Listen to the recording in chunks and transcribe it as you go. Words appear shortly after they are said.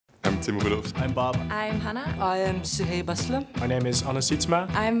Tim Rudolph. I'm Bob. I'm Hannah. I am Suhaib Aslam. My name is Anna Sietsma.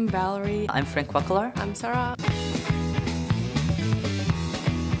 I'm Valerie. I'm Frank Wakkelar. I'm Sarah.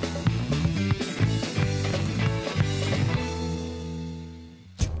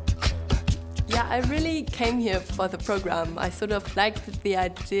 Yeah, I really came here for the program. I sort of liked the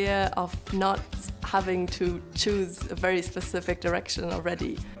idea of not having to choose a very specific direction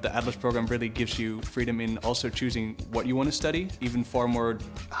already. The Atlas program really gives you freedom in also choosing what you want to study, even far more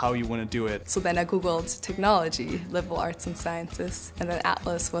how you want to do it. So then I googled technology, liberal arts and sciences, and then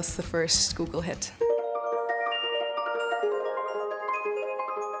Atlas was the first Google hit.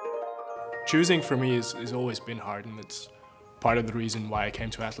 Choosing for me has always been hard, and it's part of the reason why I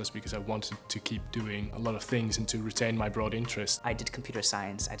came to Atlas, because I wanted to keep doing a lot of things and to retain my broad interest. I did computer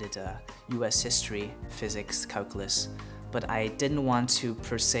science, I did US history, physics, calculus, but I didn't want to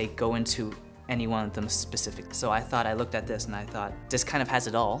per se go into any one of them specific. So I looked at this and I thought, this kind of has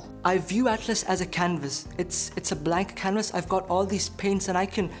it all. I view Atlas as a canvas. It's a blank canvas. I've got all these paints and I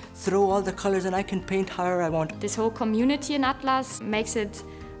can throw all the colors and I can paint however I want. This whole community in Atlas makes it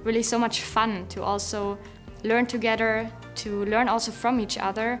really so much fun to also learn together, to learn also from each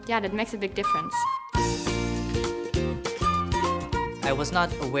other. Yeah, that makes a big difference. I was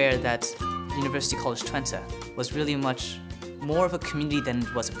not aware that University College Twente was really much more of a community than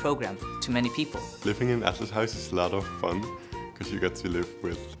it was a program to many people. Living in Atlas House is a lot of fun because you get to live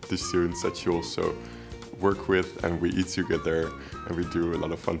with the students that you also work with, and we eat together and we do a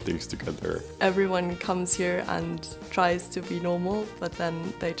lot of fun things together. Everyone comes here and tries to be normal, but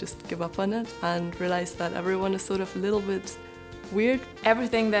then they just give up on it and realize that everyone is sort of a little bit weird.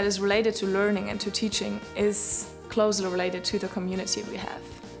 Everything that is related to learning and to teaching is closely related to the community we have.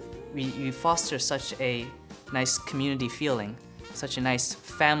 We foster such a nice community feeling, such a nice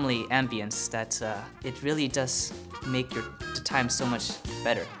family ambience that it really does make the time so much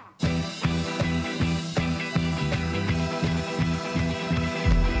better.